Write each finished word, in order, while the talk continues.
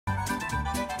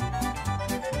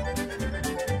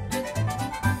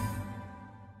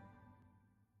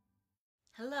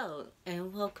Hello,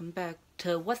 and welcome back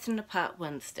to What's in the Pot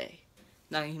Wednesday.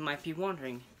 Now you might be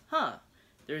wondering,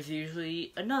 there's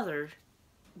usually another,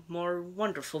 more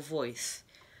wonderful voice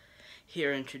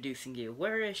here introducing you.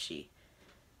 Where is she?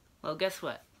 Well, guess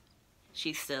what?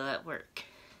 She's still at work.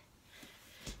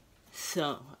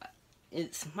 So,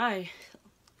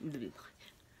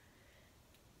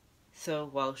 So,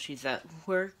 while she's at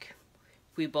work,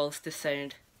 we both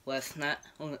decided, let's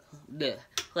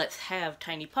have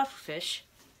Tiny Pufferfish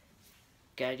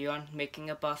guide you on making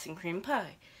a Boston cream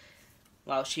pie,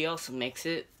 while she also makes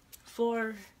it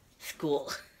for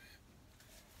school.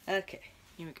 Okay,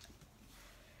 here we go.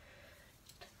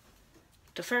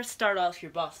 To first start off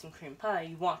your Boston cream pie,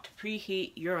 you want to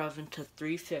preheat your oven to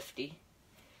 350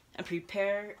 and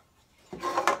prepare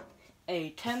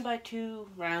a 10x2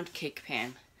 round cake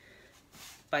pan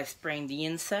by spraying the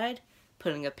inside,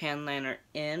 putting a pan liner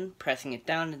in, pressing it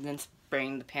down, and then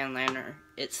spraying the pan liner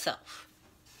itself.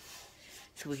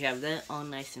 So we have that all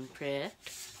nice and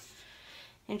prepped,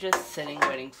 and just sitting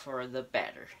waiting for the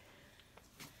batter.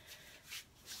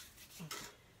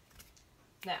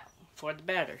 Now, for the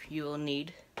batter, you will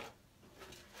need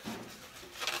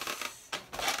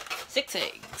 6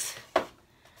 eggs.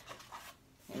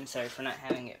 I'm sorry for not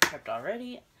having it prepped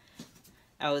already.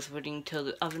 I was waiting till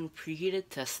the oven preheated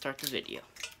to start the video.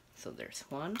 So there's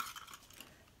one.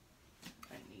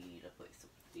 I need a place to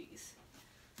put these.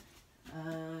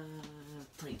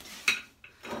 Plate.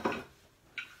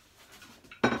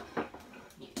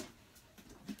 Yeah.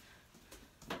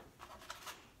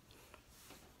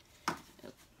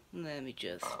 Let me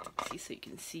just see so you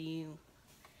can see.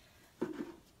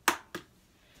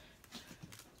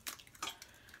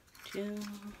 2.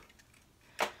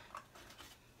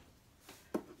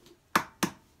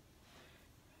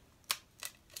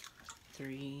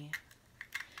 3.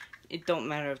 It don't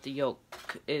matter if the yolk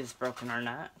is broken or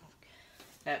not.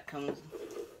 That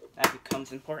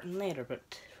becomes important later, but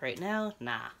right now,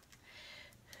 nah.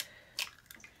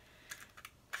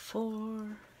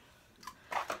 4.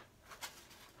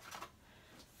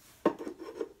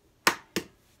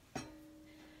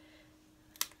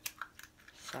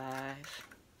 5.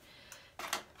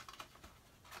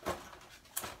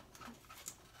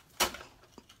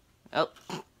 Oh.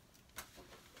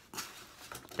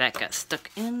 That got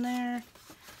stuck in there.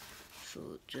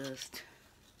 So just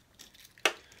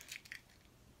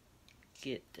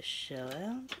get the shell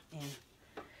out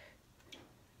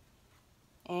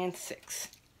and 6.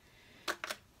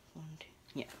 1, 2,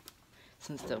 yeah.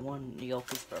 Since the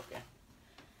yolk is broken.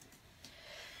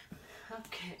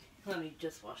 Okay, let me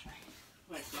just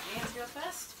rinse my hands real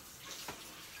fast.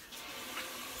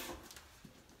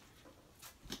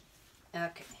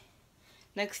 Okay.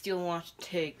 Next you'll want to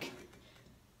take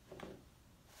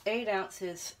 8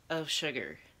 ounces of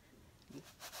sugar,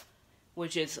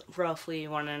 which is roughly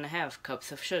 1.5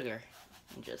 cups of sugar.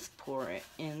 And just pour it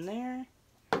in there,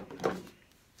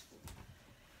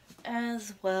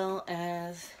 as well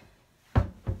as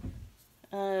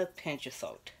a pinch of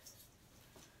salt.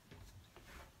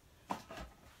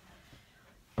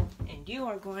 And you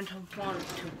are going to want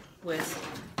to whisk.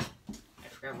 I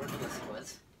forgot where the whisk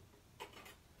was.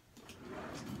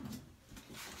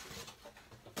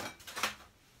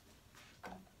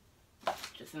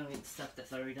 Just moving stuff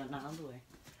that's already done out of the way.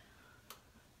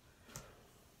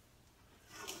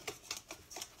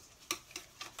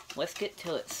 Whisk it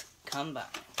till it's combined.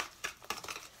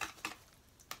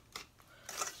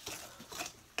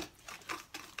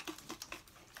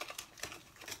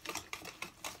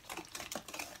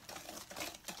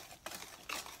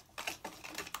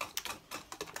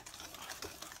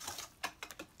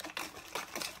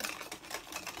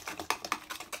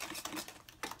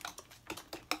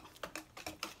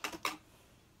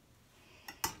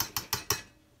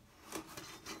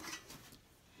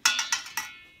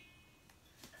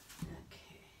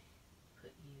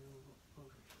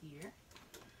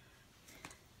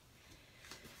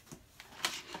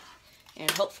 And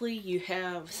hopefully you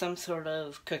have some sort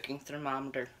of cooking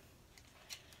thermometer.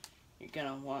 You're going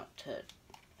to want to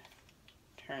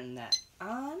turn that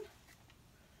on.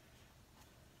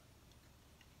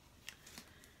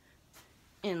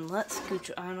 And let's scooch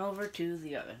on over to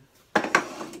the oven.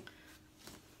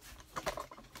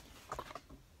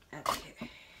 Okay.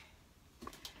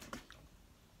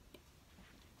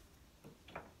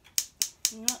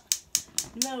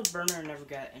 No burner never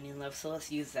got any left, so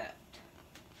let's use that.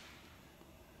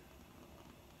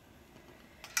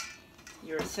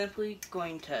 You're simply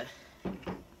going to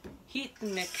heat the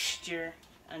mixture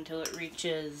until it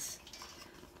reaches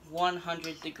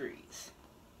 100 degrees.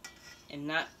 And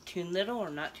not too little or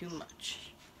not too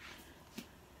much.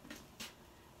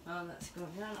 While that's going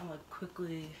on, I'm going to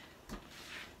quickly...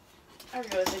 I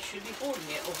realize I should be holding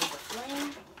it over the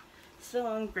flame. So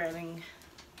I'm grabbing...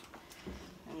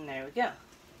 And there we go.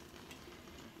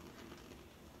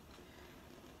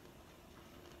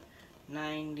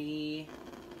 90,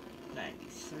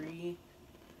 93,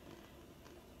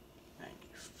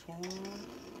 94.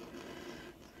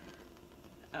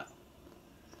 Oh.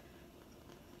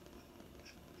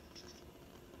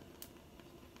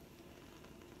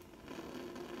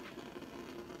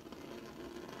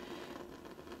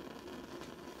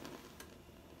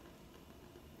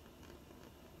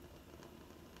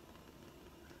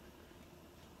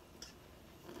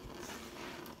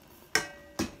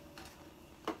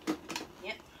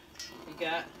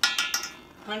 Got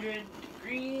 100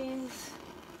 degrees.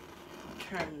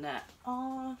 Turn that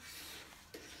off.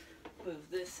 Move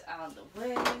this out of the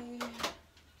way.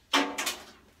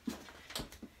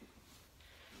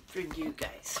 Bring you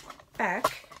guys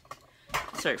back.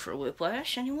 Sorry for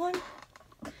whiplash, anyone?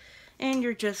 And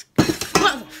you're just...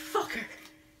 Motherfucker!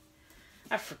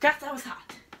 I forgot that was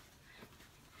hot.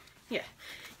 Yeah.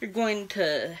 You're going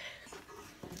to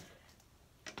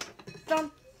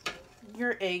dump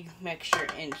your egg mixture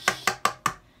into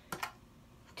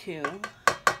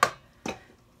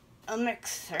a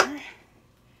mixer,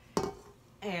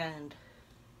 and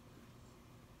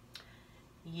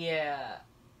yeah,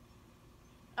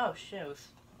 oh shit, it was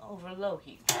over low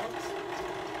heat, folks.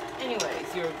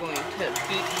 Anyways, you're going to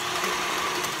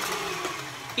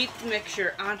beat the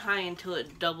mixture on high until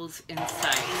it doubles in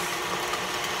size.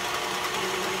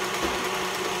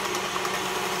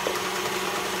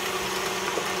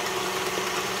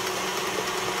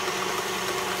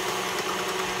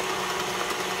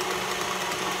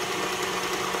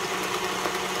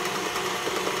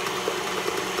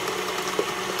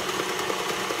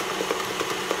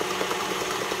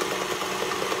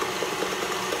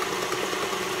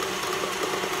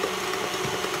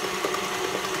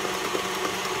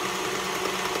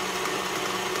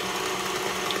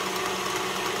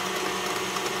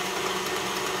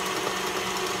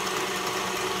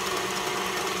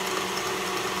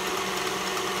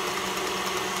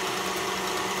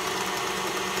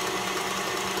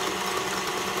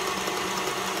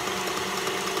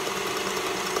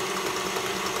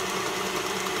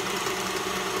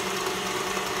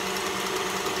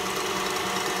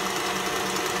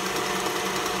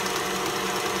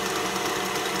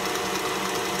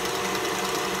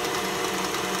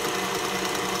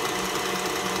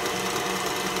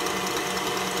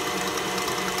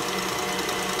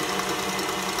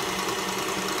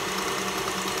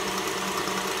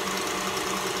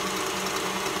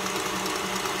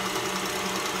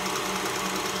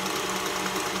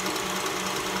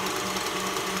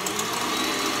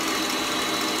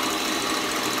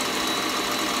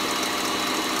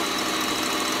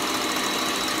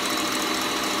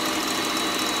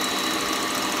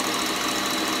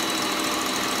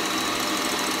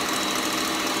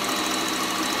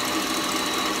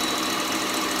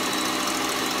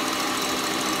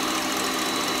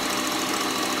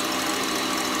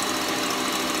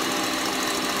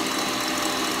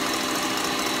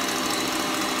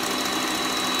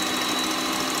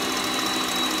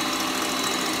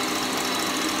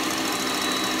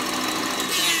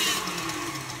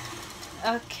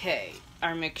 Okay,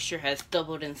 our mixture has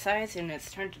doubled in size and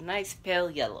it's turned a nice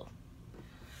pale yellow.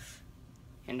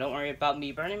 And don't worry about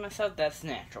me burning myself, that's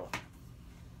natural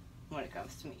when it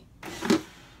comes to me.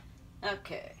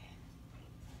 Okay.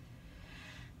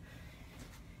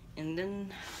 And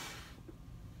then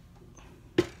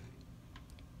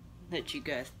let you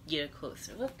guys get a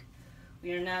closer look.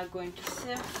 We are now going to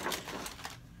sift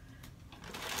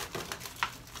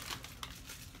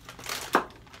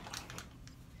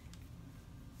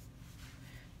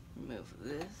remove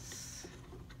this.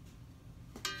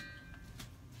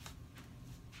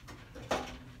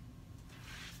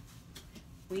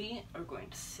 We are going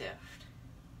to sift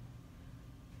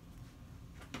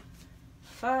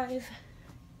 5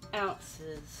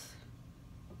 ounces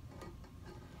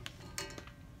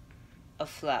of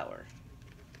flour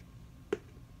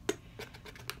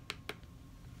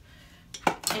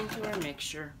into our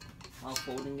mixture while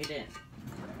folding it in.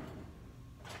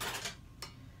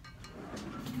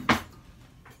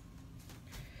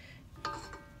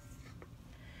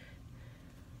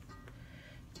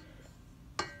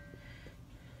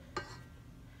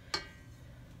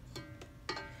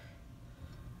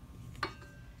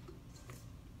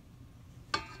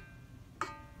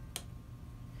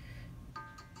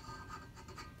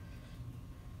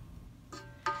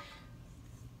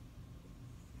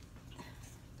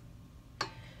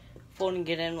 Folding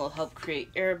it in will help create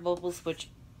air bubbles, which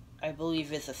I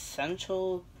believe is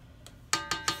essential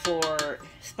for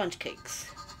sponge cakes.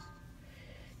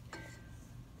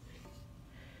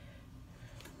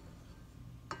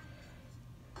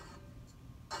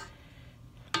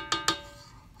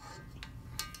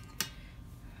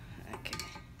 Okay.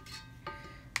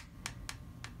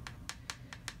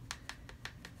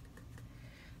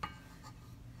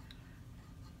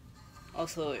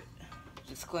 Also,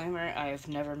 disclaimer, I have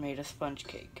never made a sponge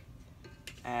cake.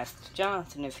 I asked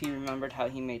Jonathan if he remembered how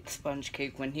he made sponge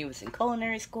cake when he was in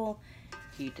culinary school.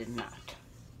 He did not.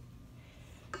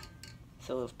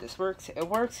 So if this works, it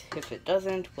works. If it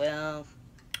doesn't, well,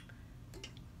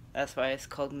 that's why it's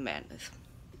called madness.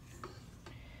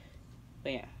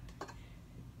 But yeah.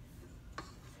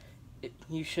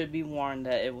 You should be warned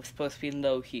that it was supposed to be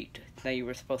low heat. That you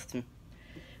were supposed to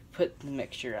put the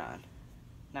mixture on.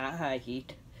 Not high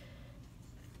heat.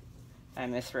 I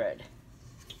misread.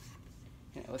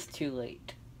 And it was too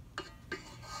late.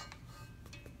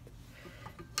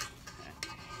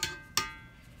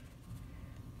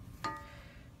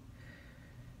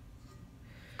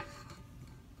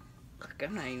 Look,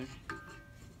 I'm not even...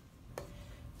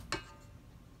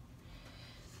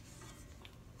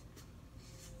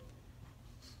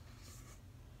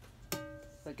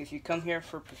 Like, if you come here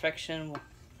for perfection,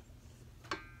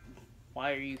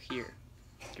 why are you here?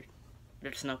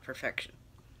 There's no perfection.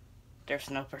 There's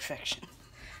no perfection.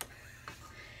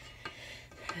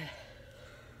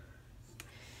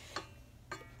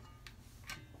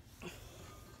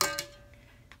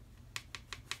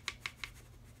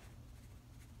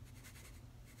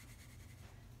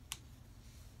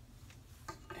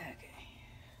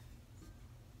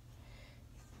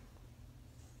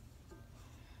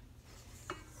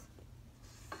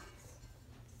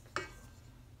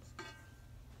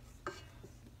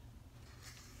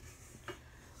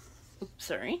 Oops,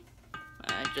 sorry.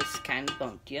 I just kind of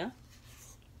bumped you.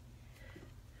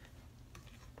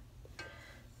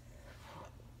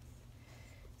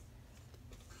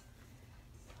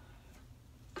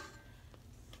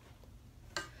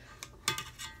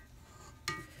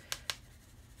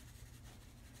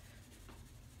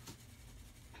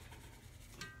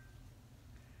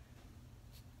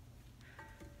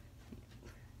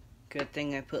 Good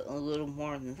thing I put a little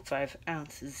more than 5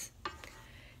 ounces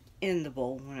in the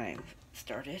bowl when I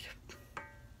started.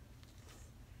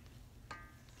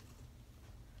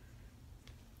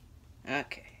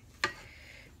 Okay.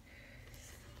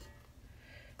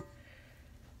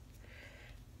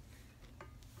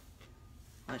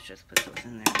 Let's just put those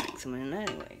in there and mix them in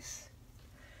anyways.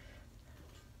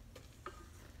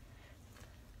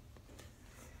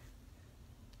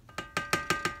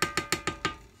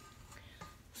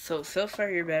 So far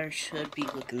your batter should be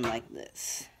looking like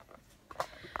this.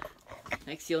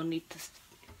 Next you'll need to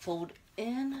fold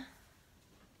in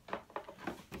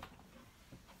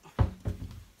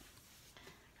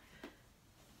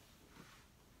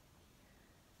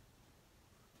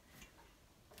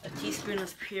a teaspoon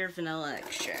of pure vanilla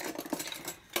extract.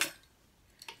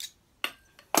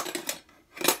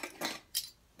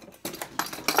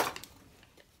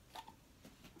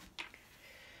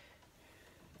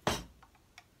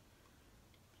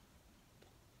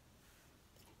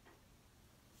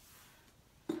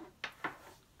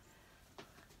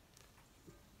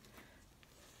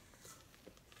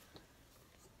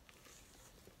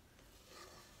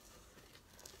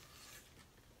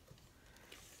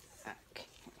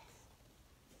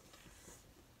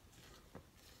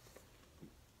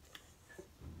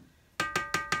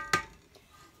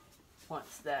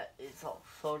 Once that is all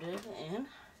folded in,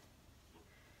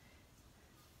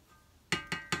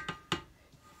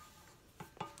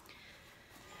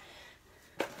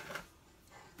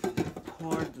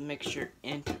 pour the mixture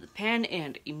into the pan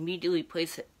and immediately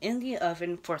place it in the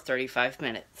oven for 35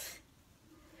 minutes.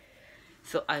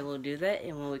 So I will do that,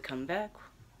 and when we come back,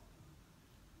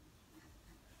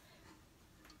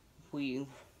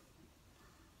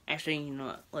 actually, you know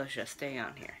what, let's just stay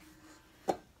on here.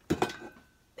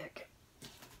 Okay.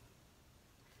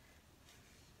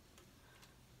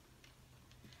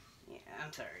 Yeah,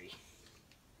 I'm sorry.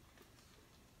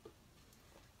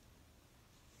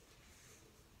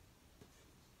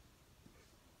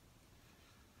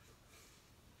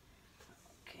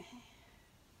 Okay.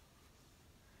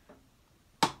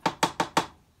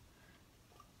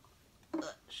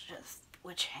 Let's just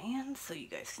switch hands so you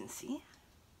guys can see.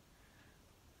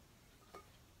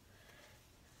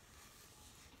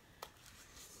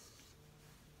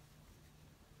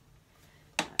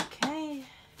 Okay,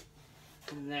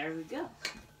 and there we go.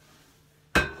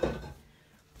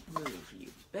 Move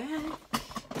you back.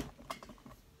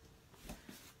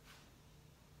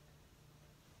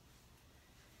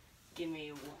 Give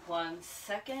me 1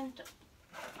 second.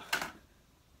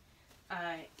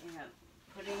 I am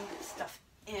putting the stuff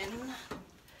in.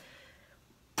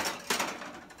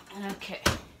 Okay.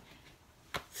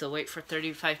 So wait for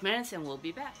 35 minutes and we'll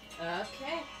be back.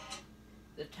 Okay.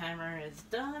 The timer is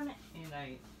done and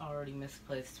I already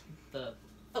misplaced the...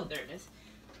 Oh, there it is.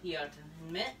 The oven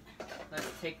mitt. Let's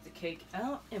take the cake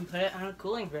out and put it on a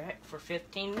cooling rack for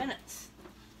 15 minutes.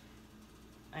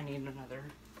 I need another.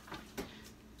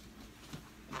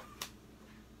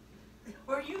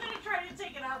 Were you going to try to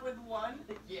take it out with one?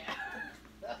 Yeah.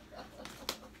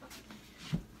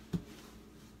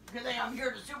 Good thing I'm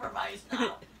here to supervise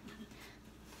now.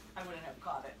 I wouldn't have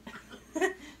caught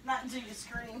it. Not until you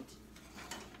screamed.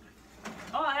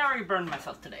 Oh, I already burned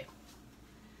myself today.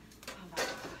 Oh my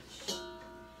gosh.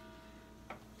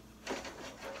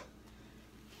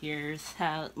 Here's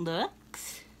how it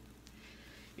looks.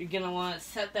 You're going to want to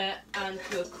set that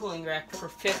onto a cooling rack for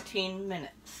 15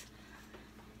 minutes.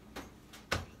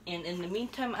 And in the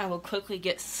meantime, I will quickly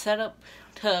get set up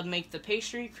to make the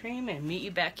pastry cream and meet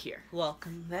you back here.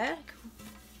 Welcome back.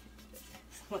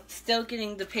 Still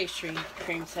getting the pastry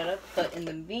cream set up, but in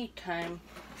the meantime,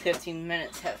 15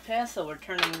 minutes have passed, so we're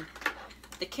turning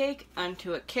the cake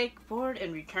onto a cake board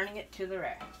and returning it to the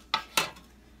rack.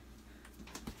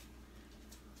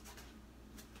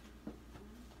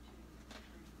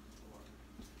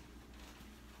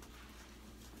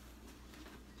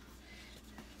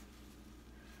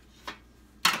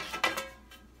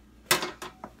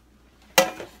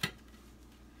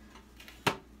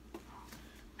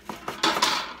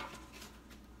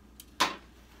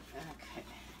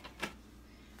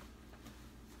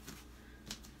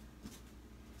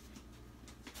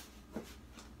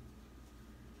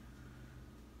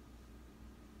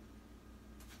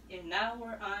 And now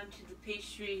we're on to the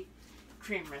pastry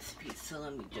cream recipe. So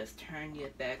let me just turn you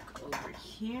back over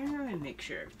here and make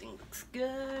sure everything looks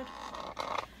good.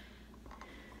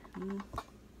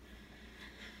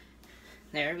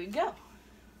 There we go.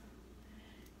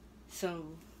 So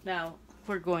now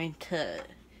we're going to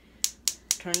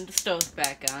turn the stove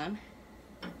back on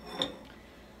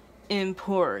and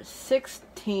pour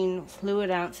 16 fluid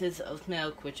ounces of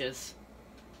milk, which is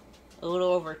a little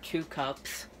over 2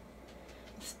 cups.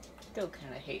 Still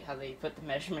kind of hate how they put the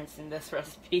measurements in this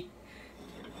recipe.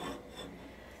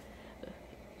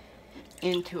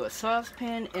 Into a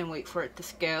saucepan and wait for it to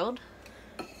scald.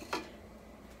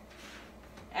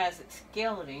 As it's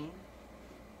scalding,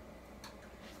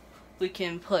 we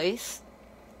can place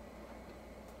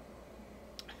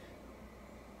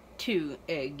 2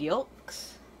 egg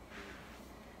yolks.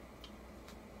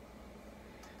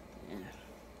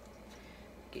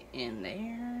 Get in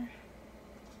there.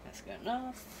 That's good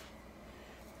enough.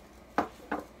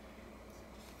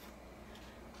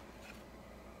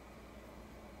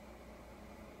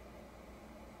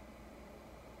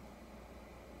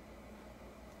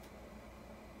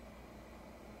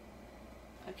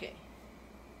 Okay.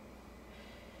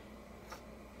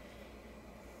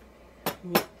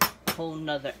 Whole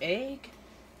another egg.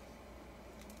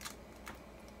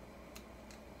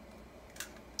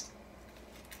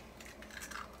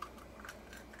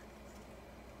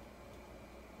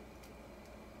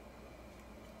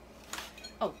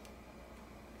 Oh.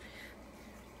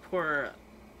 Pour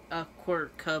a 1/4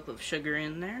 cup of sugar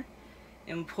in there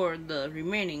and pour the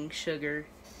remaining sugar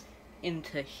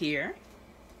into here.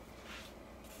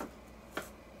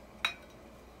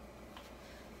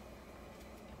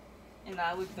 And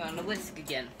now we're going to whisk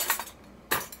again.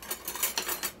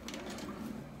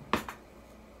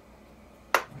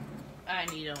 I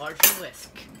need a larger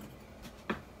whisk.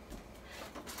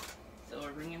 So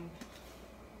we're bringing...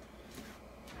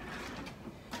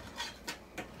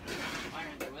 Why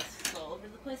are there whisks all over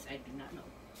the place? I do not know.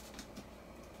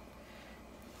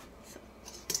 So.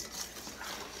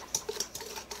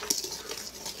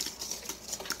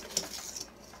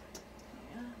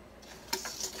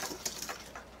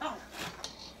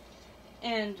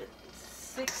 And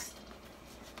 6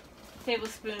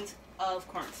 tablespoons of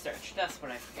cornstarch. That's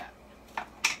what I forgot.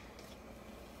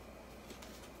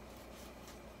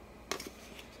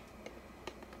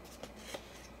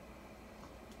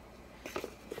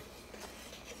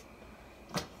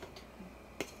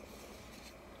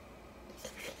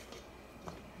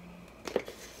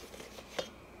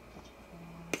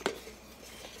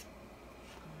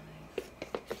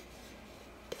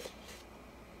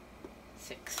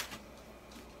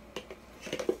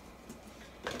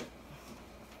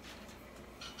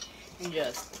 And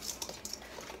just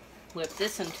whip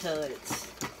this until it's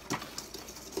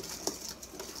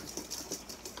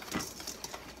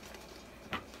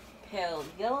pale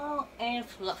yellow and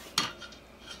fluffy.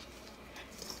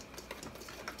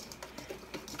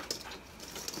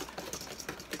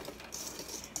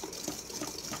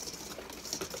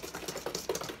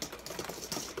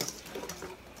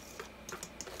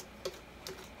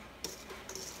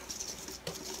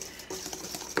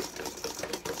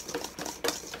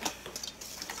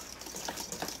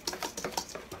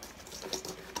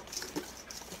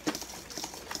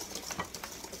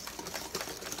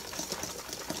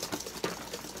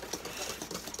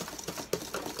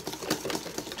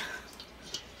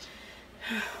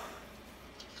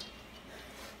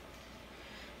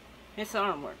 It's an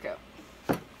arm workout.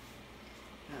 Okay.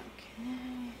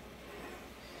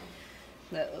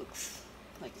 That looks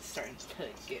like it's starting to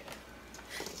get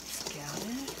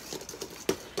scouted.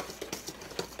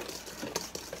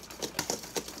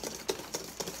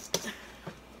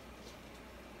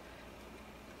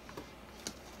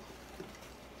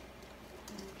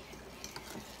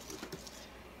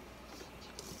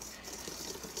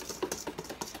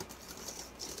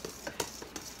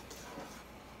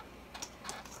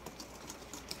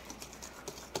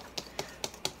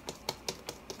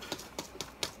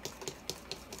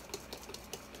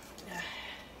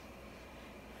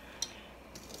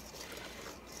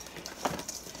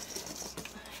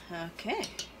 Okay,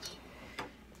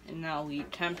 and now we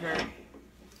temper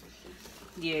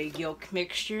the yolk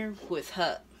mixture with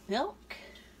hot milk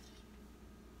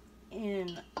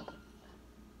in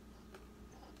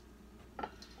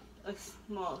a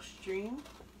small stream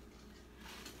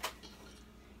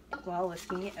while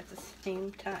whisking it at the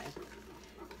same time.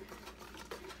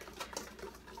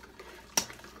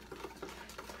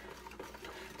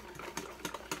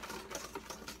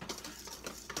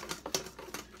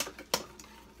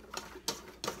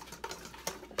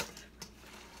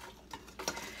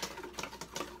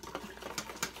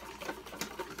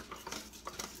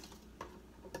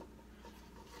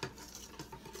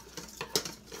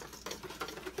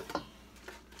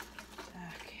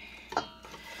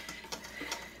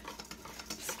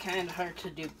 Kind of hard to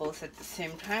do both at the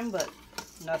same time, but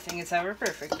nothing is ever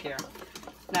perfect here.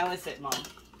 Now is it, Mom?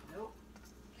 Nope.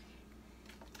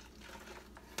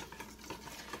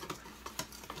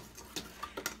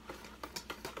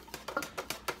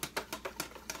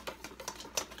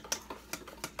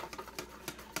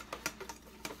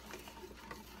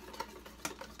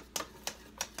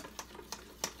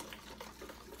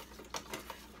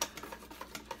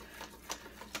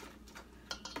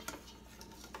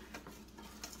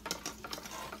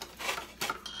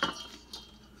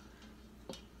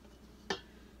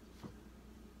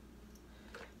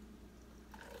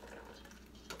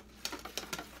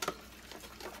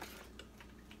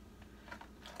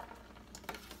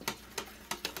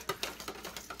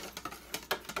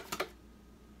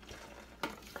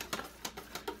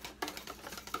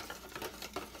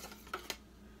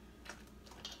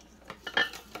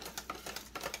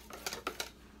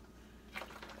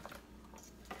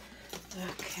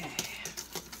 Okay.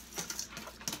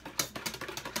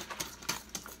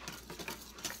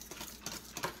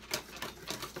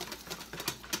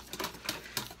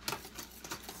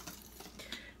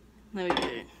 Let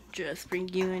me just bring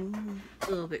you in a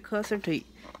little bit closer to you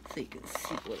so you can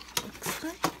see what it looks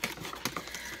like.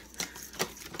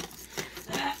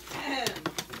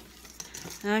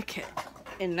 Okay,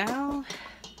 and now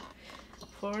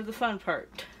for the fun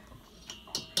part.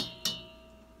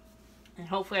 And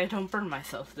hopefully I don't burn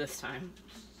myself this time.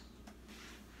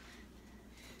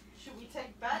 Should we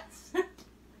take bets?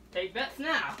 Take bets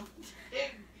now.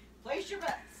 Place your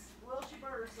bets. Will she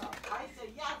burn herself? I say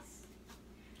yes.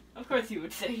 Of course you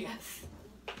would say yes.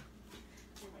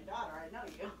 You're my daughter, I know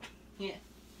you. Yeah.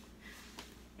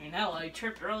 I know, I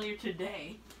tripped earlier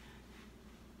today.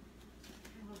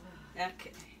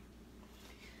 Okay.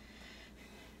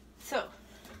 So,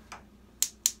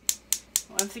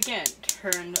 once again,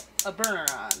 turn a burner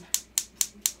on. Okay,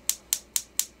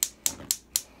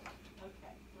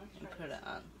 let's And try put this. it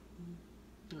on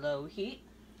low heat.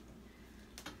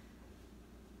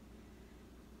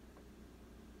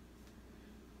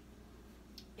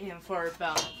 And for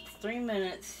about 3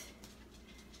 minutes,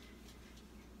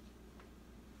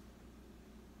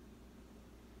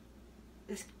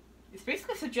 it's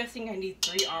basically suggesting I need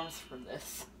 3 arms for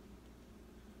this.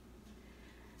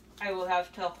 I will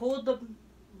have to hold the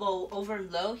bowl over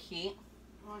low heat,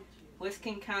 1, 2.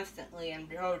 whisking constantly and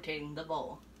rotating the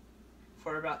bowl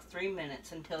for about 3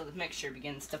 minutes until the mixture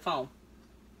begins to foam.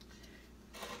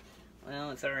 Well,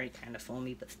 it's already kind of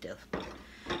foamy, but still.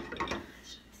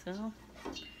 So,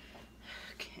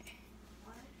 okay.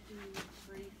 1, 2,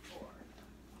 3, 4.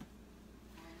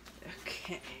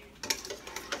 Okay.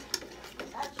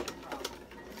 That's your problem.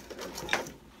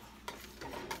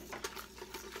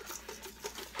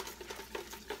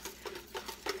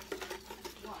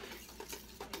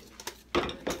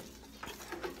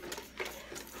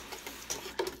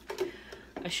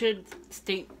 I should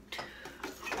state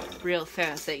real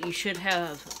fast that you should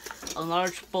have a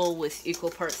large bowl with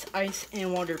equal parts ice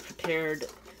and water prepared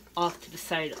off to the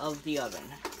side of the oven.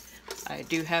 I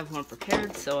do have one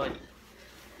prepared, so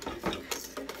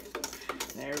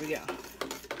there we go.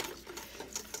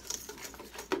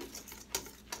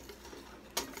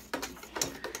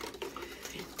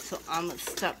 So I'm gonna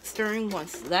stop stirring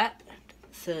once that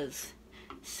says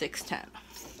 610.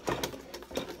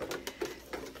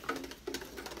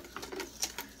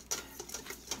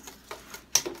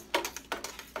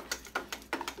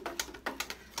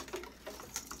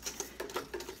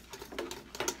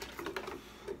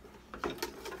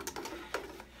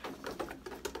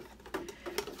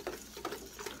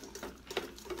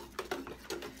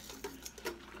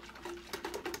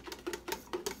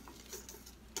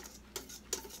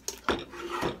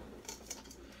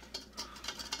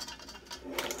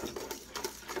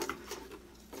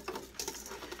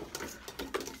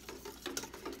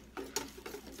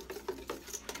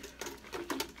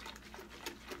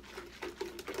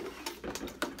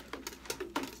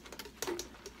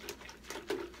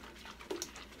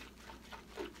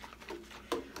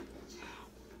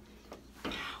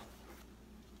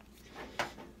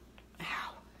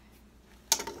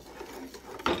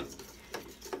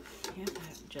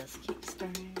 Just keep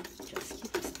stirring, just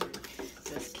keep stirring,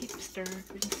 just keep stirring,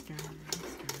 stirring, stirring.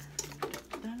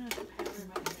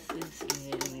 This is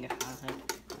getting hot. I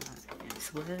am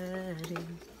sweating.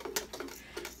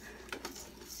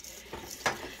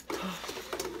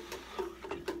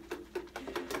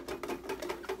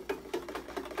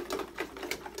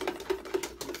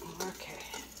 Okay.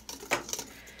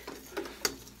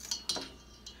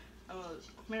 I'm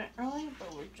a minute early,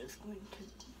 but we're just going to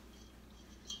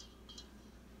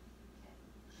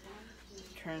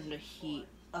turn the heat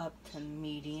up to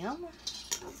medium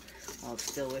while it's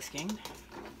still whisking.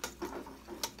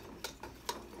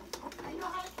 I know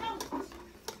how to count.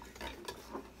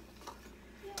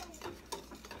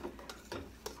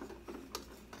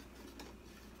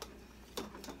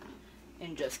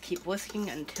 And just keep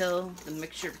whisking until the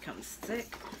mixture becomes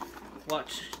thick.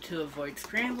 Watch to avoid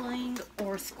scrambling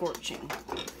or scorching.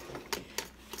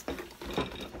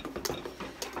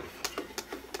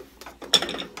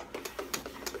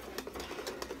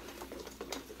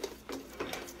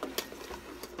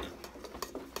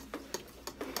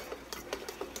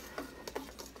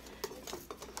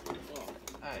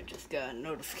 I just got a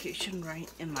notification right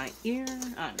in my ear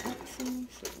on Etsy.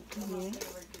 So, yeah.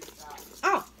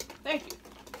 Oh, thank you.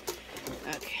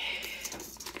 Okay.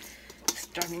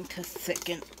 Starting to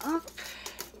thicken up.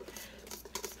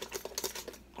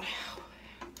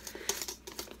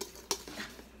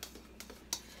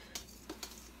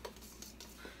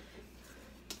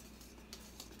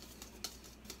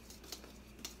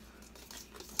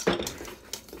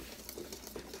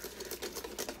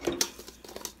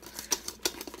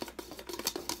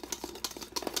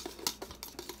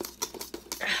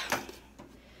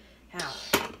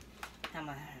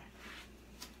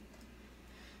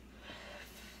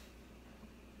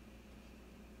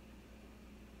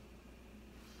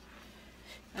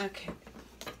 Okay,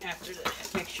 after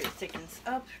the mixture thickens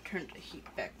up, turn the heat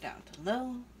back down to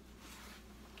low.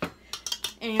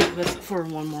 And whisk for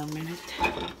one more minute.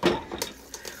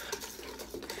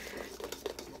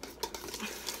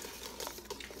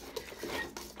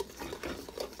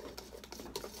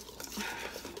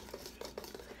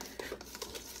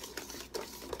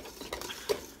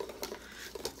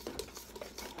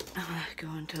 Go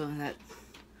until that.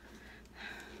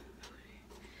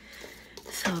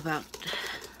 So about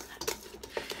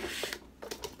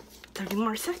 30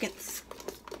 more seconds.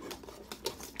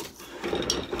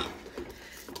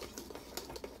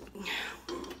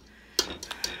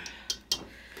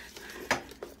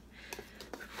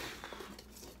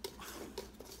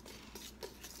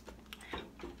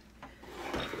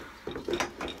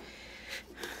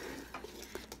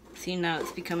 See, now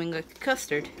it's becoming like a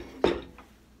custard.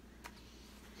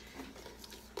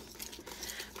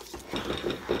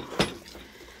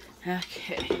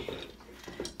 Okay,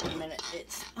 the minute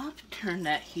it's up, turn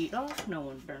that heat off. No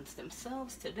one burns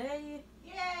themselves today.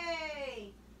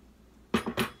 Yay! I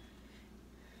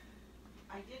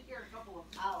did hear a couple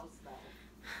of cows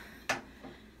though.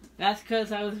 That's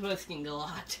because I was whisking a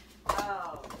lot.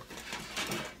 Oh.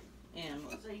 And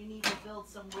So you need to build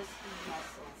some whisking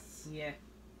muscles. yeah.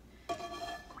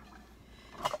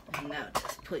 And now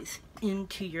just place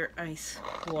into your ice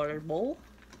water bowl.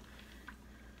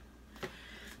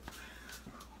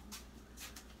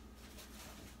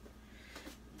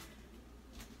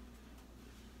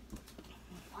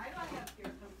 Why do I have Here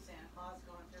Comes Santa Claus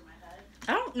going through my head?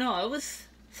 I don't know. I was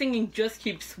singing Just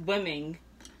Keep Swimming.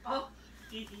 Oh,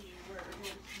 you were.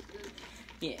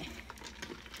 Yeah.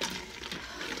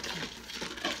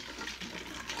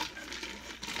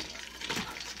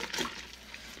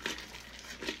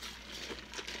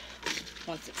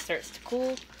 Once it starts to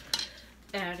cool,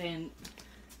 add in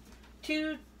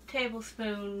 2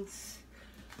 tablespoons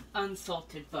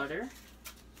unsalted butter.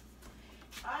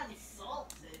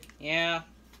 Unsalted. Yeah,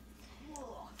 Ugh.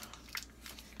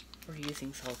 we're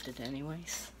using salted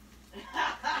anyways.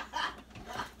 I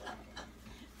was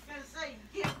gonna say,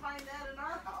 you can't find that in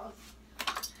our house.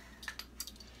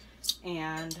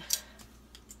 And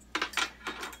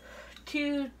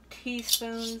 2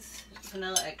 teaspoons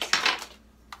vanilla extract.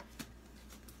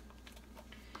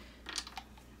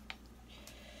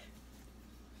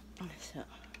 So, 1,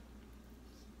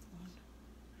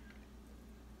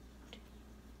 2,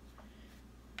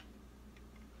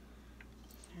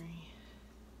 3,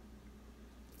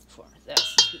 4.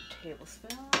 That's 2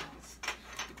 tablespoons.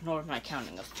 Ignore my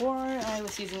counting of 4. I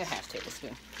was using a half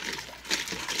tablespoon.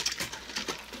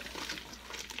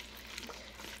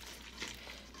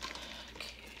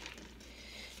 Okay.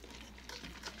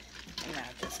 And now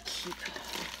just keep.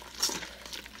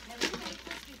 Have you made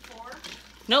this before?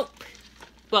 Nope.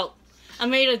 Well, I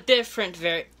made a different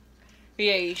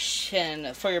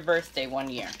variation for your birthday one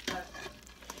year. Okay.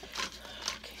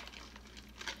 Okay.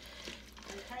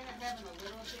 I'm kind of having a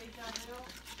little deja vu.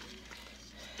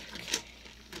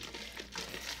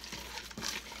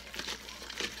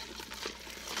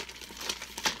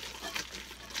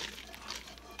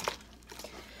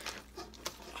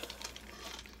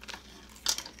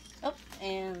 Oh,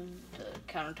 and the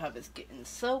countertop is getting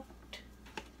soaked.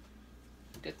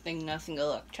 Good thing nothing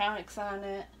electronics on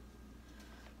it.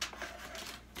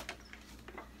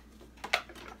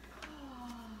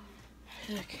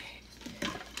 Okay.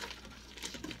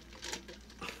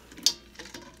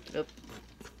 Nope.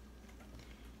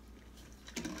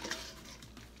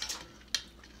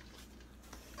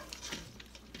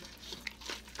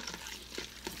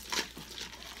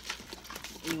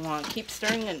 You want to keep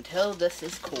stirring until this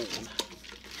is cold.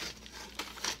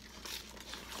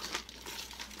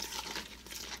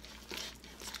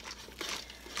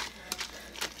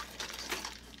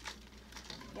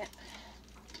 Yep.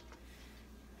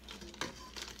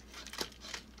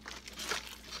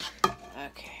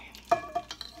 Okay.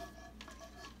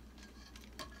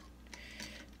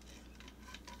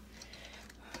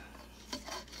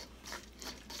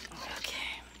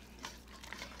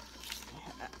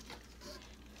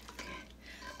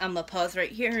 I'm gonna pause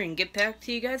right here and get back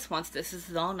to you guys once this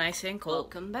is all nice and cold.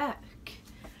 Welcome back.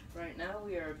 Right now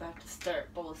we are about to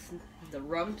start both the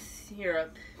rum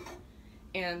syrup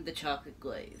and the chocolate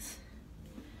glaze.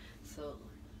 So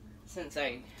since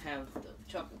I have the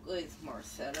chocolate glaze more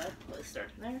set up, let's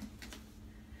start there.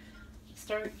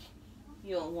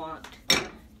 You'll want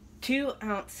 2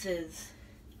 ounces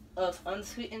of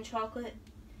unsweetened chocolate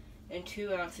and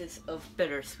 2 ounces of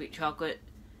bittersweet chocolate.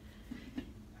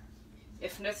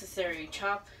 If necessary,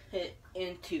 chop it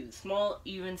into small,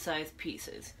 even-sized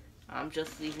pieces. I'm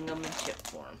just leaving them in chip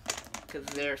form because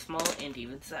they're small and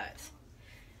even size.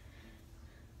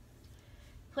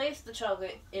 Place the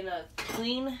chocolate in a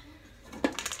clean,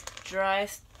 dry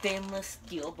stainless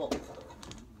steel bowl,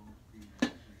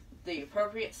 the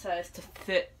appropriate size to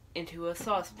fit into a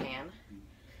saucepan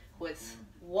with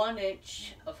 1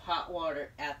 inch of hot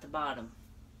water at the bottom.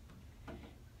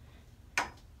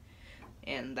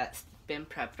 And that's been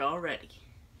prepped already.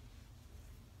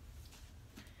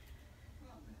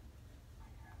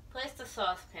 Place the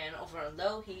saucepan over a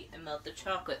low heat and melt the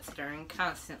chocolate, stirring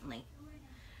constantly.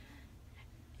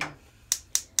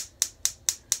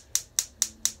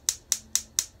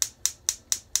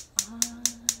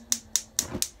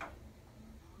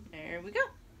 There we go.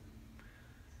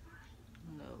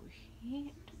 Low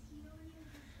heat.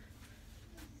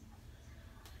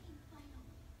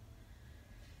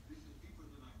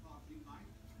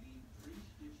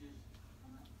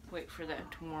 Wait for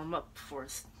that to warm up before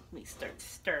we start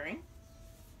stirring.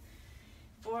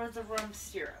 For the rum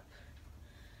syrup,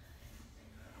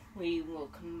 we will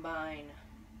combine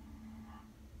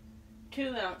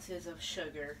 2 ounces of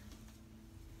sugar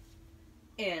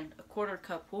and a 1/4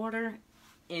 cup water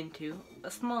into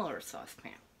a smaller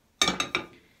saucepan. So,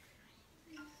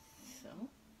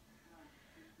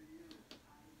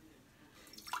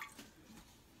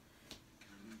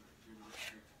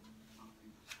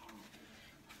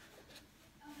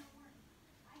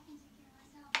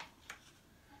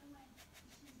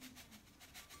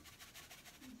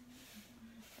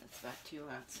 that's about 2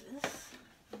 ounces.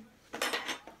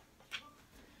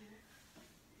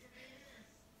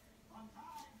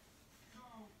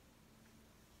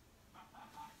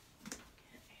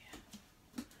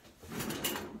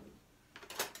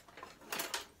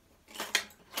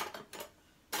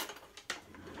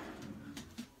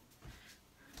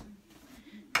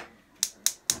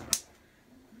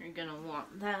 You're gonna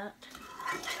want that.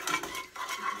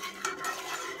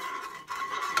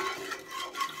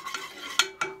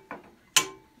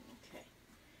 Okay.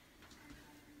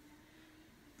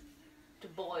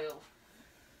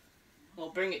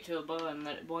 bring it to a boil and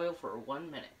let it boil for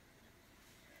 1 minute.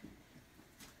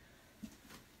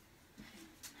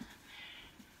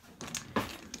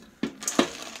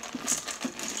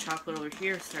 Chocolate over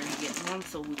here is starting to get warm,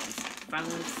 so we can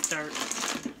finally start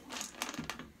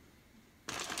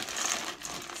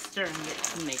stirring it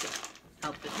to make it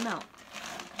help it melt.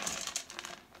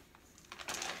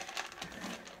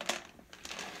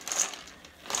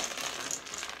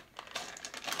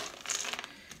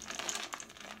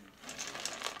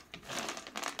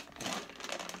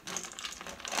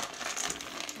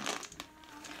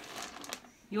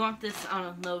 You want this on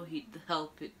a low heat to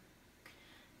help it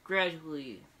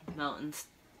gradually melt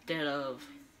instead of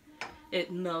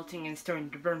it melting and starting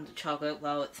to burn the chocolate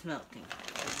while it's melting.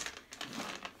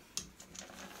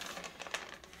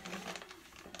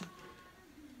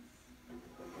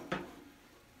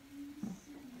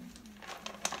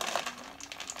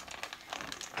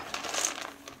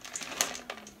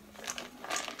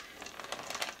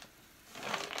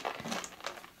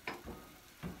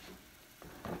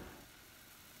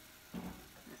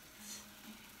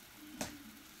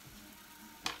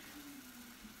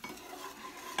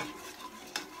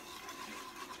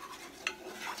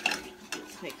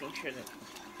 Making sure that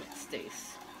it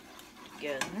stays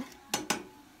together.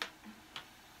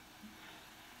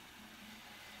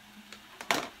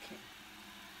 Okay.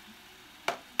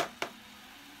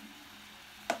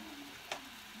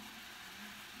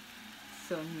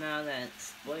 So now that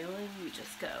it's boiling, we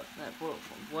just gotta let it boil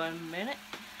for 1 minute.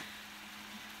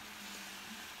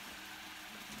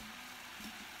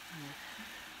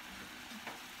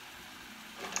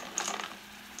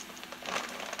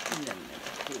 And then let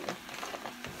it cool.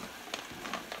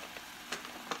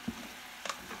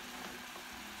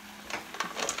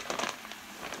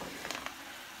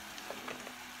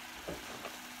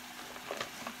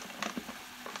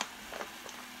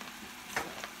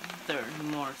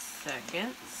 More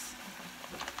seconds.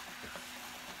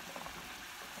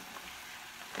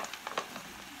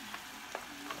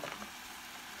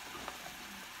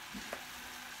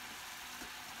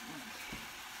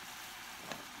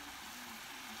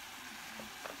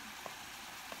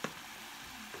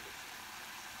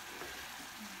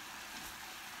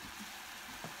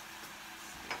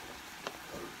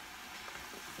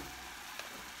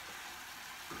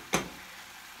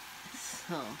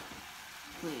 So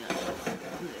clean up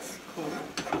this cool.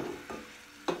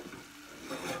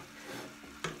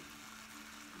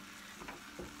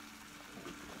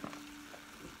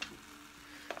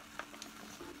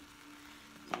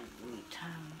 In the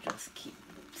meantime, just keep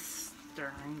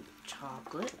stirring the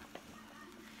chocolate.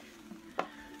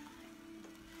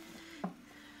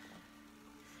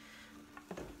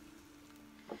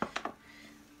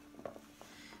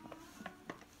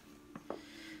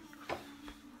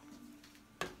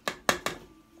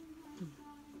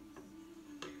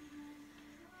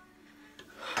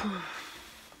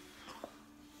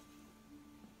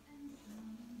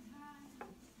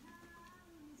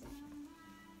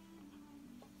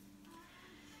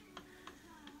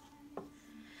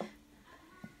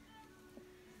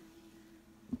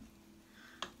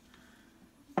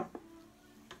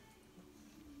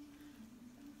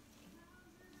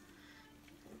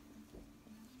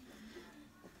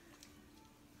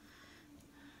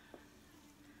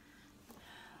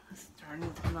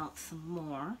 Starting to melt some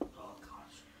more. Oh gosh.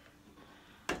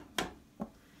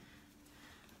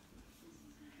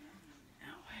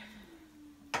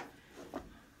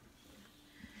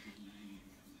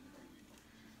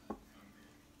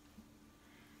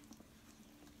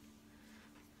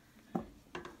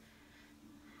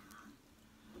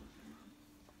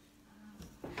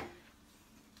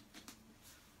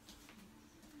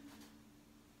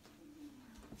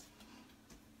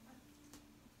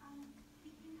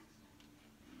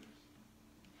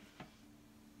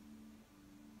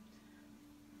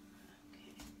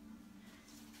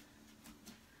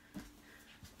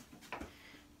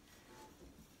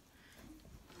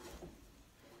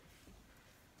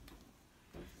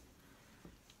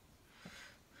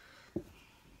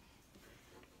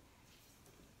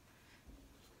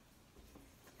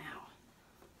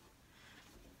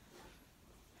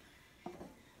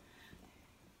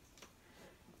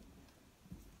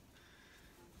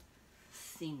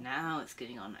 See, now it's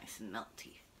getting all nice and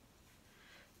melty.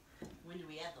 When do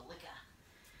we add the liquor?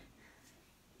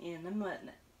 In a minute.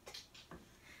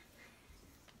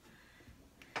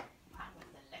 I want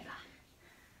the liquor.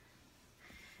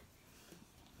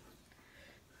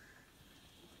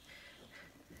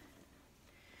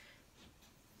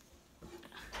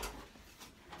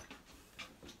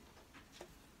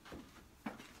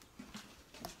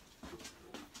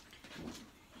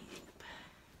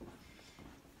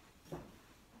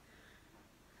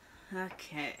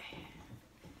 Okay.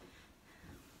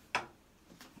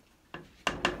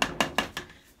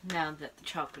 Now that the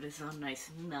chocolate is all nice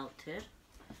and melted,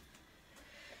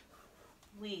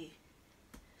 we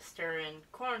stir in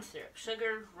corn syrup,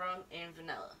 sugar, rum, and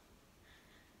vanilla.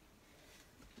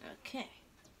 Okay.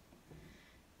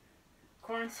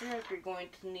 Corn syrup, you're going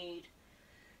to need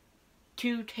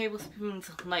 2 tablespoons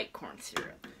of light corn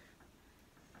syrup.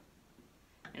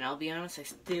 And I'll be honest, I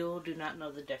still do not know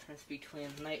the difference between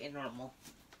light and normal.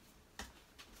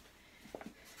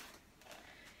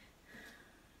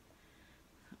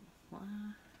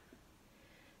 One,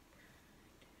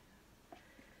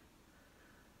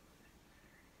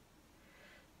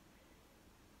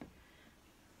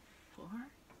 4.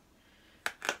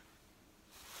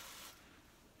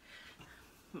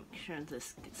 Make sure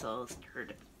this gets all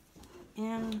stirred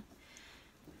in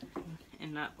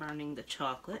and not burning the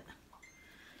chocolate.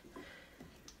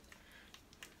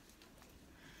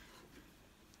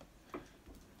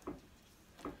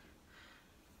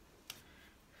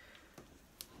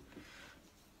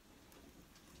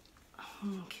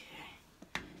 Okay.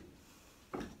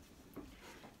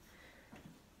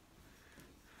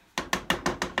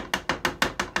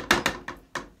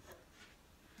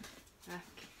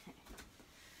 Okay.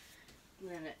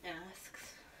 Then it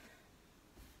asks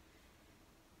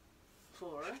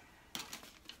for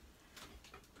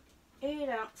 8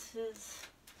 ounces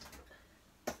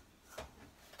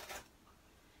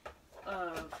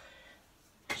of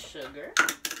sugar.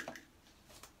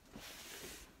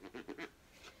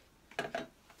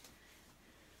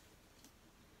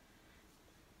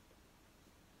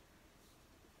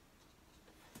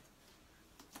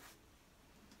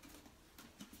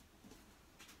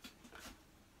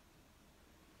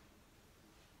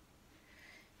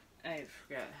 I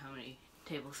forgot how many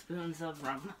tablespoons of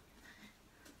rum.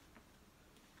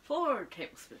 4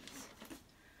 tablespoons.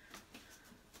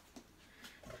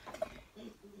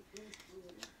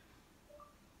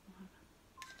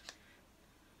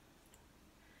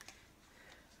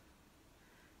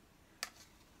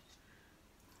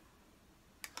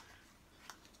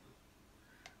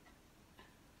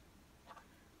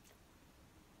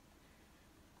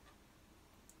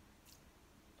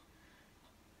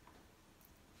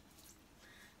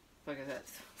 Look at that,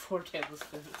 4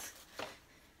 tablespoons.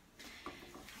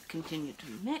 Continue to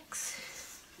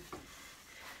mix.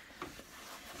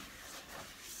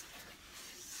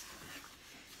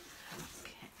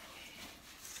 Okay.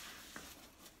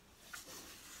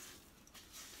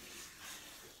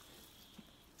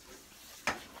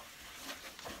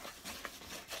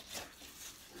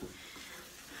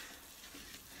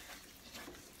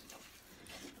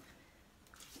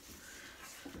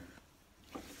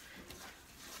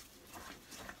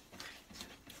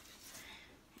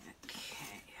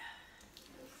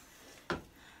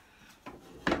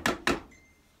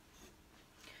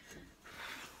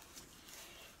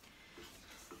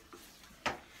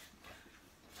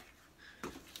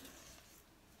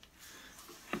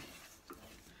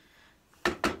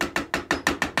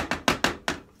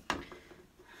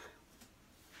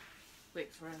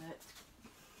 Wait for that.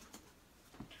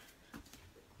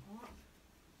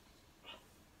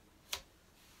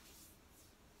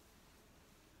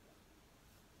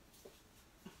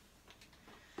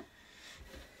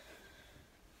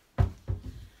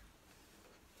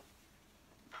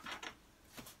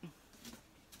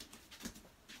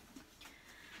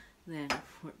 Then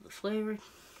for the flavor,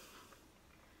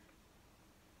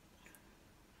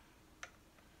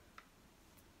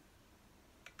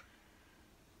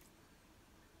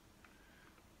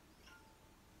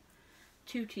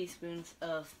 two teaspoons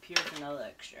of pure vanilla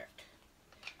extract.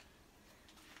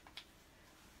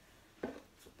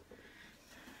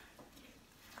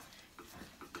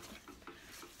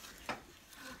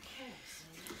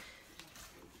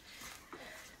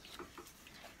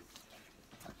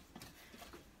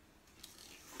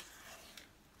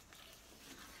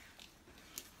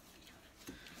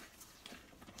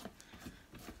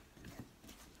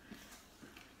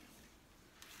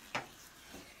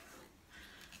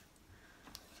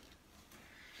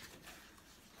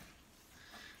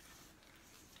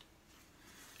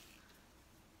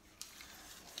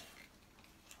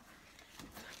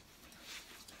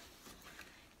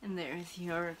 And there's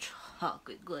your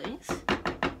chocolate glaze.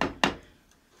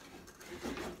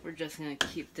 We're just going to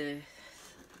keep this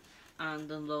on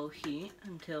the low heat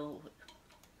until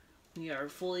we are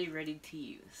fully ready to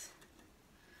use,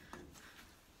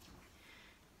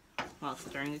 while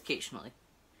stirring occasionally.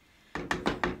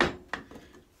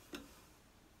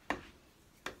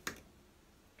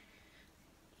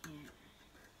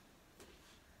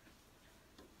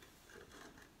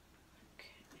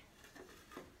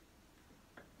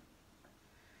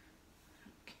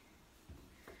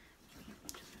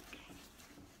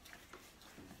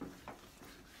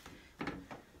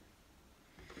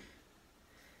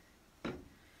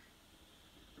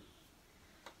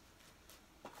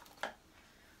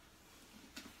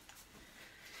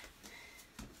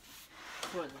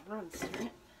 for the run strip,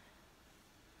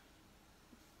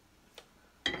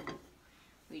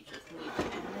 we just need to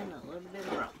add in a little bit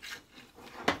of rum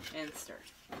and stir.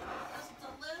 Just a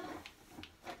little.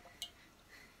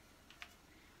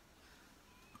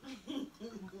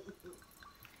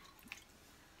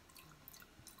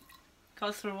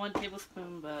 Calls for 1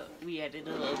 tablespoon, but we added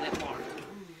a little bit more.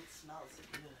 It smells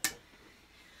good.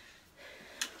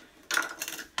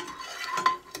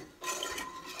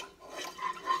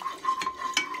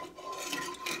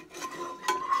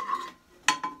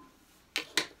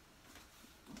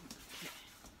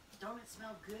 Don't it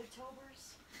smell good,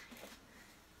 Tobers?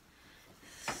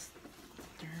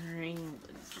 Stirring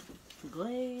the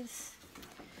glaze.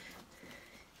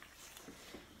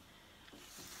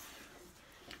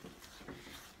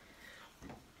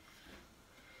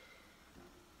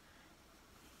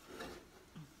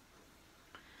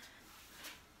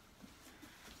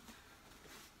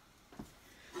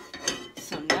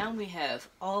 So now we have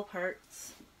all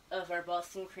parts of our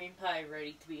Boston cream pie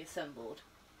ready to be assembled.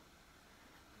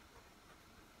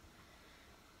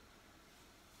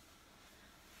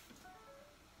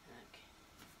 Okay.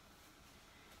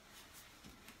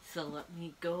 So let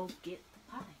me go get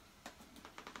the pie.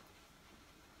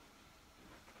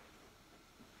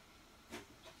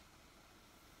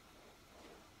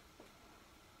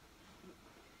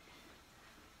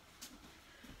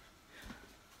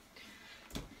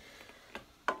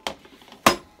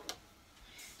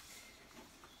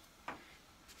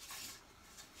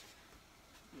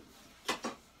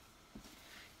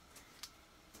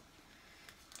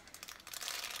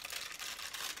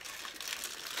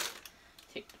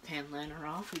 Take the pan liner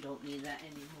off, we don't need that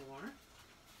anymore.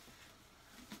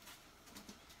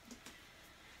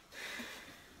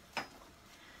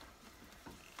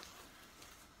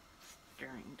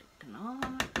 Stirring the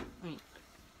ganache.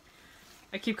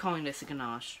 I keep calling this a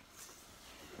ganache.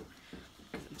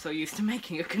 I'm so used to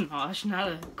making a ganache, not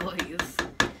a glaze.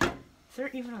 Is there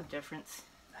even a difference?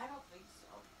 I don't think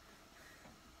so.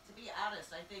 To be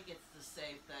honest, I think it's the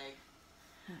same thing.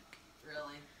 Okay.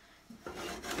 Really.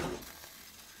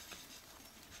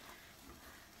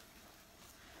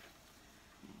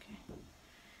 Okay.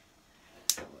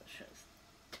 So let's just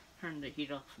turn the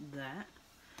heat off of that.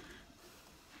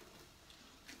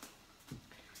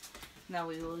 Now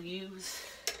we will use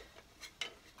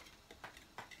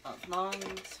a long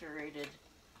serrated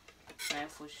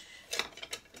knife, which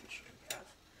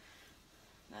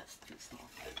that's too small.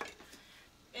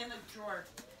 In the drawer.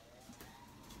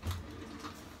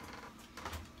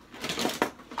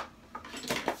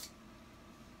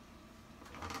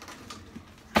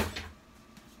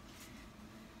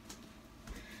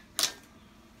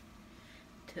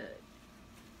 To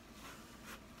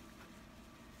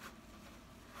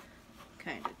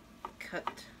kind of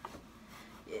cut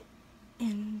it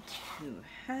into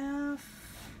half.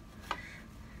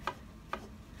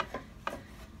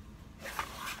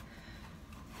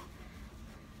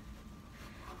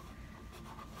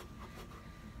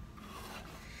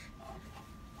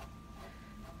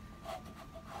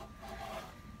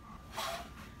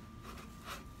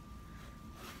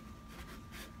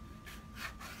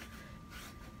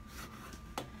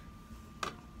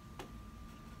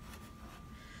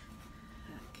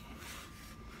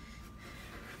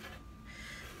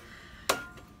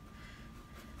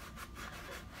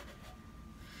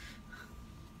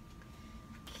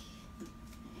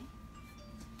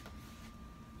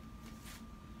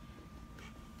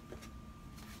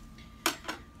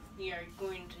 We are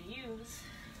going to use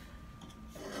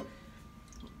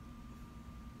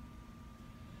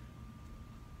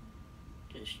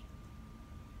just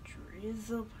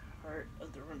drizzle part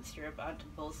of the rum syrup onto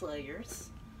both layers.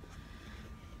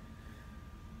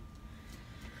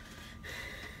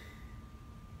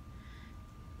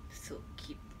 So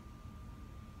keep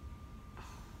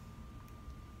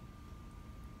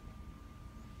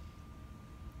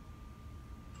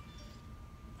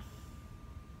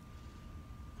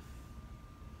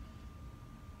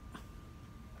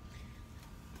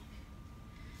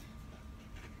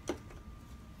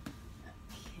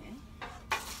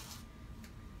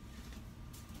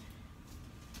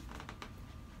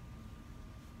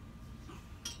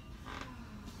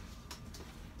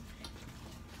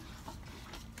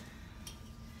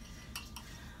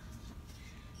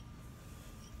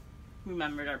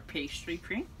remembered our pastry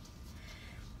cream.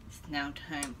 It's now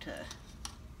time to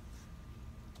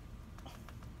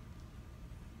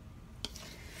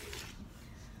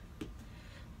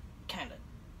kind of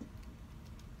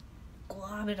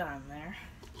glob it on there.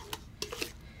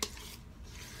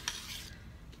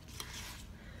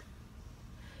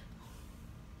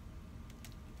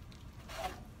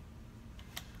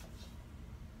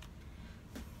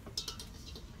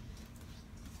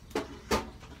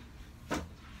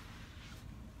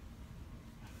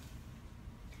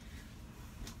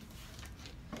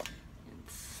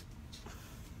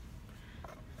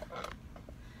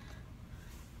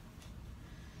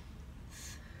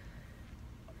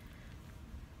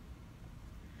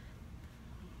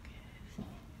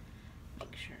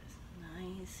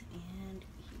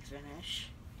 finish.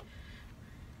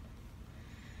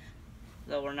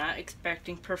 Though we're not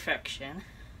expecting perfection.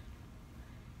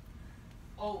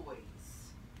 Always.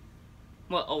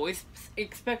 Well, always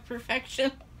expect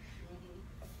perfection.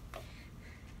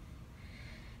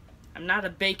 I'm not a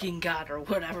baking god or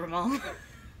whatever, Mom.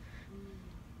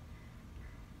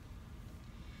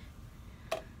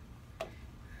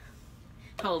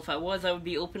 Hell, if I was, I would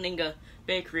be opening a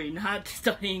bakery, not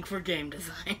studying for game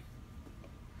design.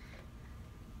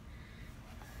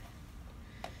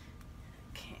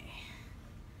 Okay.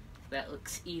 That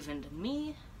looks even to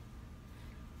me.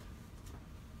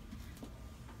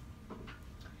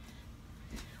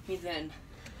 We then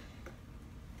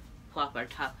plop our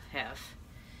top half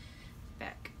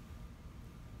back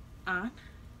on.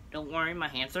 Don't worry, my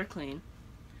hands are clean.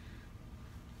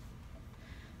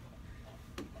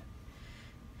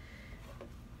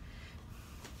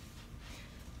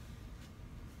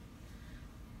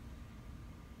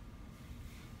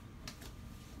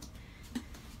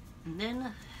 And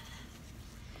then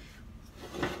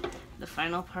the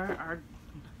final part are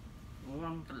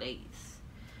warm glaze.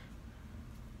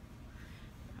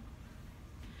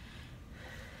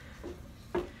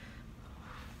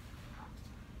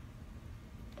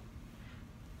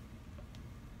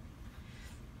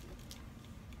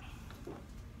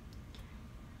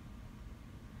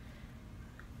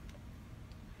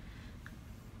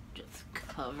 Just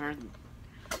cover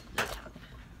the top.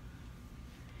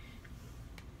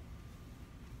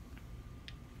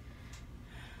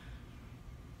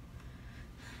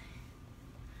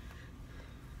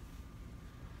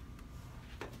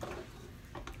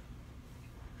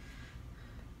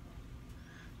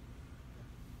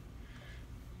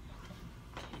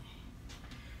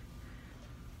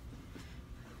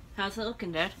 How's it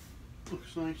looking, Dad?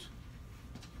 Looks nice.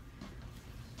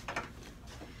 Okay.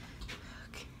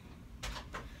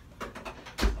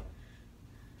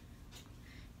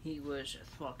 He was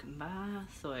just walking by,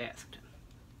 so I asked him.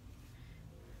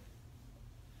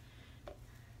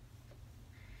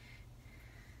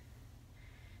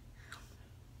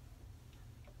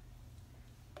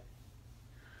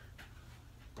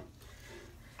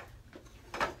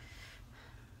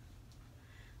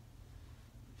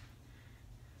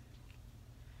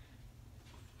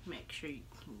 Make sure you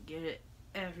can get it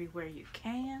everywhere you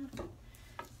can.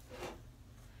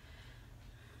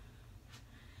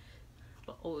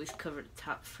 But always cover the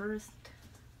top first.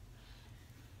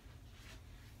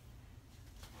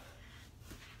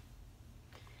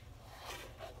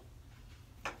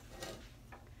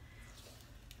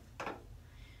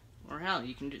 Or hell,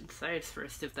 you can do the sides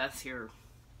first if that's your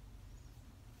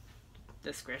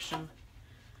discretion.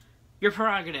 Your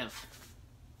prerogative.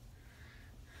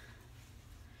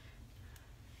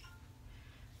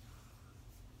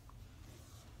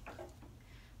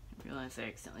 I realized I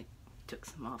accidentally took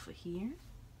some off of here.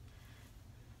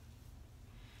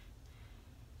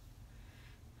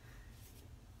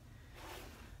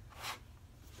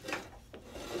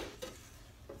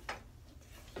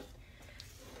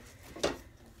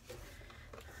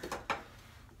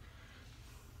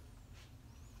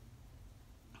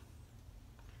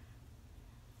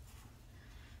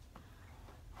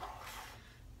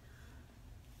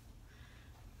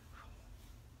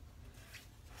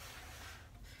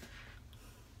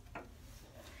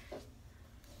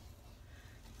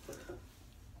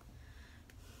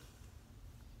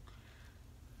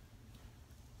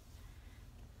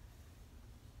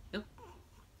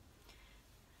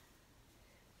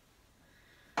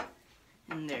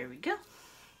 And there we go.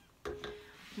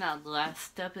 Now the last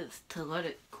step is to let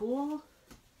it cool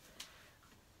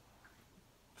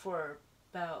for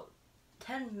about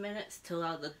 10 minutes to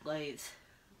allow the glaze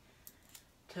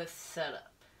to set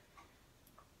up.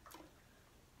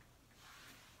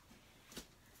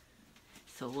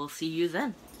 So we'll see you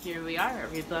then. Here we are,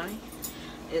 everybody.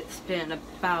 It's been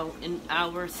about an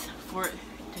hour for it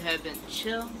to have been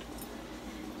chilled.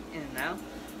 And now,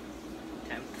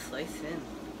 time to slice in.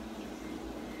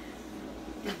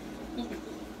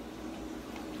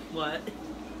 What?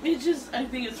 It's just, I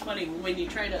think it's funny when you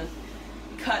try to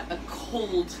cut a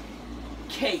cold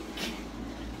cake.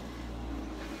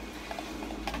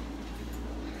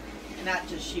 Not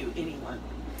just you, anyone.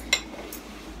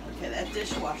 Okay, that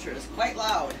dishwasher is quite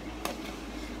loud.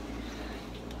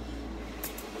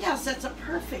 Yes, that's a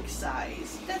perfect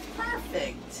size. That's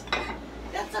perfect.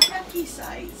 That's a Becky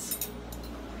size.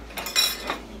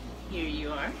 Here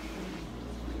you are.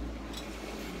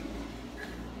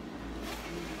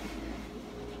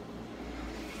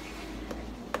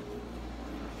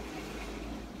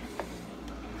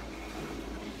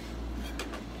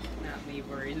 Not me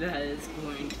worried that it's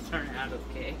going to turn out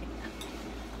okay.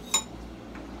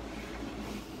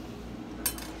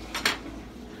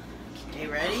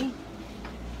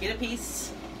 Get a piece.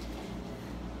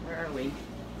 Where are we?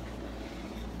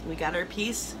 We got our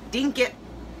piece. Dink it.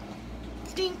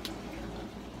 Dink.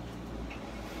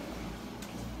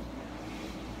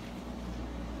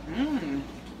 Mmm.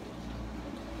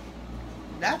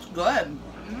 That's good.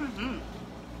 Mm-hmm.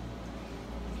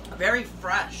 Very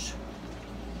fresh.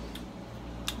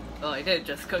 Well, I did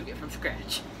just cook it from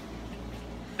scratch.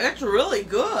 It's really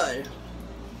good.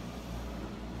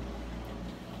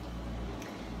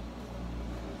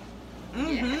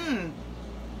 Mm-hmm.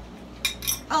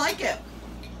 I like it.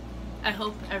 I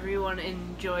hope everyone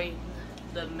enjoyed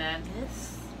the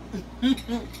madness.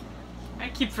 I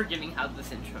keep forgetting how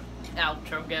this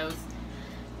outro goes.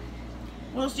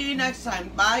 We'll see you next time.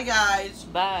 Bye, guys.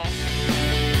 Bye.